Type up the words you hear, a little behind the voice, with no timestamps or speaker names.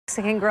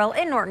Mexican grill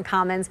in Norton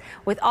Commons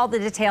with all the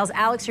details.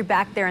 Alex, you're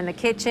back there in the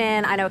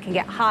kitchen. I know it can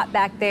get hot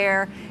back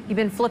there. You've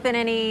been flipping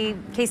any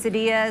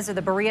quesadillas or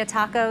the burrito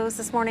tacos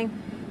this morning?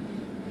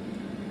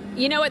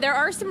 You know what? There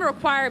are some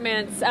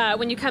requirements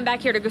when you come back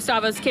here to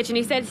Gustavo's kitchen.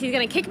 He said he's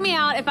going to kick me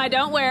out if I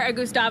don't wear a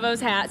Gustavo's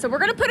hat. So we're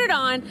going to put it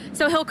on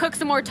so he'll cook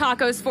some more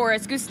tacos for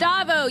us.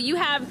 Gustavo, you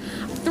have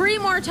 3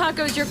 more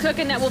tacos you're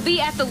cooking that will be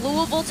at the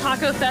Louisville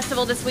Taco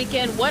Festival this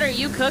weekend. What are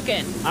you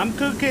cooking? I'm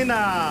cooking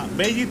a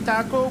veggie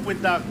taco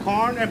with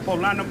corn and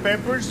poblano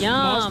peppers,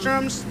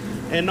 mushrooms,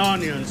 and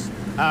onions.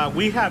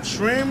 We have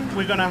shrimp.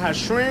 We're going to have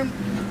shrimp.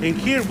 And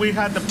here we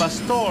have the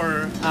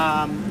pastor.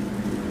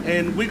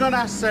 And we're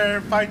gonna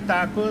serve 5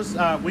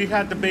 tacos. We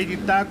had the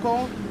veggie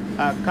taco,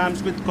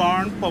 comes with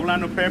corn,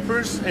 poblano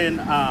peppers,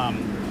 and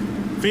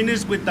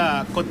finished with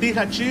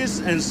cotija cheese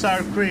and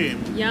sour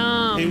cream.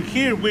 Yum. And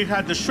here we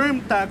had the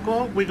shrimp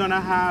taco. We're gonna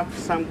have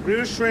some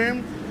grilled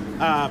shrimp,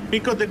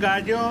 pico de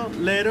gallo,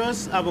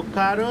 lettuce,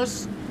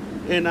 avocados,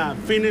 and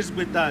finished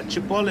with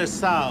chipotle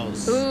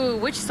sauce. Ooh,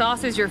 which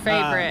sauce is your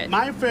favorite?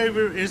 My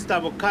favorite is the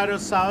avocado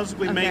sauce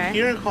we make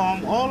here at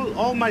home.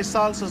 All my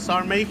salsas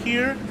are made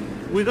here.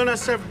 We're gonna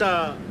serve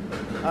the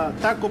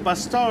taco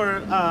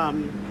pastor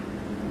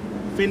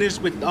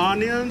finished with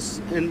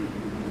onions and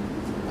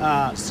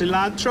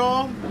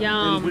cilantro.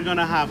 Yum. And we're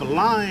gonna have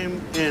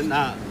lime and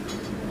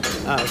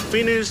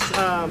finished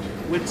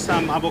with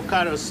some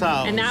avocado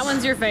sauce. And that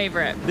one's your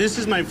favorite? This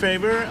is my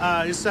favorite.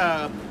 It's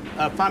a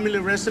family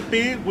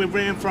recipe. We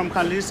bring it from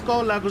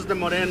Jalisco, Lagos de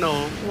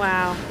Moreno.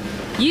 Wow.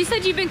 You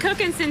said you've been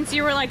cooking since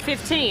you were like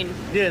 15.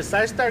 Yes,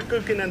 I started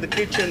cooking in the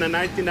kitchen in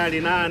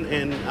 1999,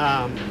 and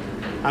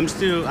I'm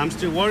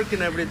still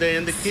working every day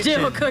in the kitchen.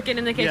 Still cooking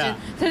in the kitchen.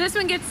 Yeah. So this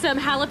one gets some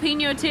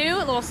jalapeno too,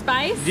 a little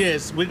spice?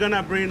 Yes, we're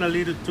gonna bring a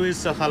little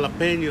twist of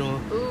jalapeno.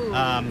 Ooh.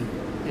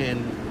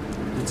 And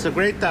it's a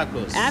great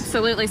tacos.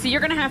 Absolutely. So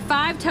you're gonna have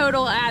 5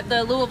 total at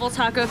the Louisville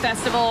Taco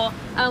Festival.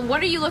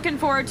 What are you looking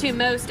forward to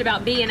most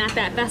about being at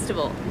that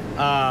festival?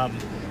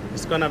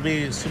 It's gonna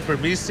be super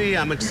busy.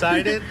 I'm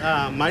excited.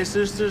 My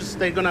sisters,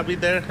 they're gonna be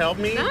there, help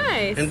me.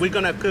 Nice. And we're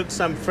gonna cook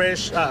some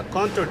fresh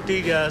corn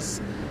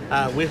tortillas.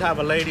 We have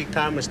a lady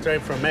come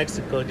straight from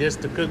Mexico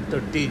just to cook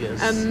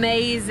tortillas.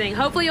 Amazing.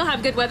 Hopefully you'll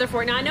have good weather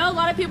for it. Now, I know a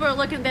lot of people are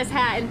looking at this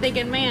hat and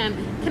thinking, man,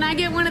 can I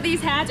get one of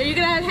these hats? Are you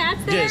going to have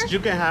hats there? Yes, you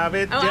can have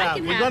it. Oh, yeah, I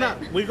can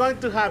have it. We're going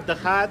to have the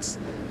hats.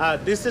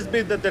 This is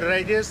Beer de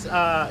Reyes.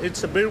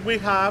 It's a beer we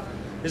have.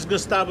 It's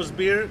Gustavo's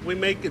beer. We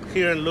make it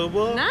here in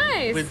Louisville.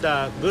 Nice. With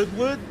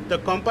Goodwood, the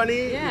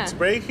company. Yeah. It's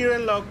right here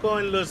in Loco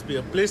in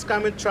Louisville. Please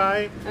come and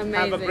try. Amazing.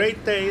 Have a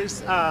great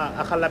taste.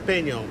 A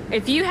jalapeno.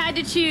 If you had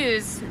to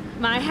choose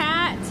my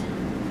hat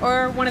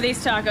or one of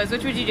these tacos,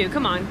 which would you do?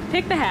 Come on,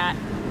 pick the hat.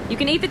 You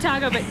can eat the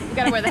taco, but you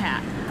gotta wear the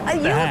hat.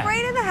 You look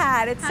great in the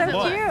hat. It's so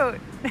Boy. cute.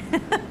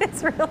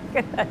 It's real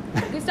good.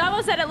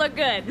 Gustavo said it looked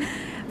good.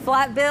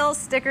 Flat bills,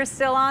 stickers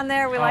still on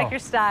there. We like your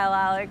style,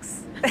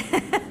 Alex.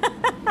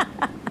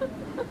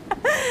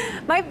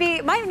 Might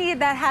need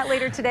that hat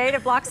later today to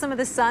block some of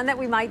the sun that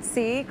we might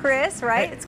see, Chris, right?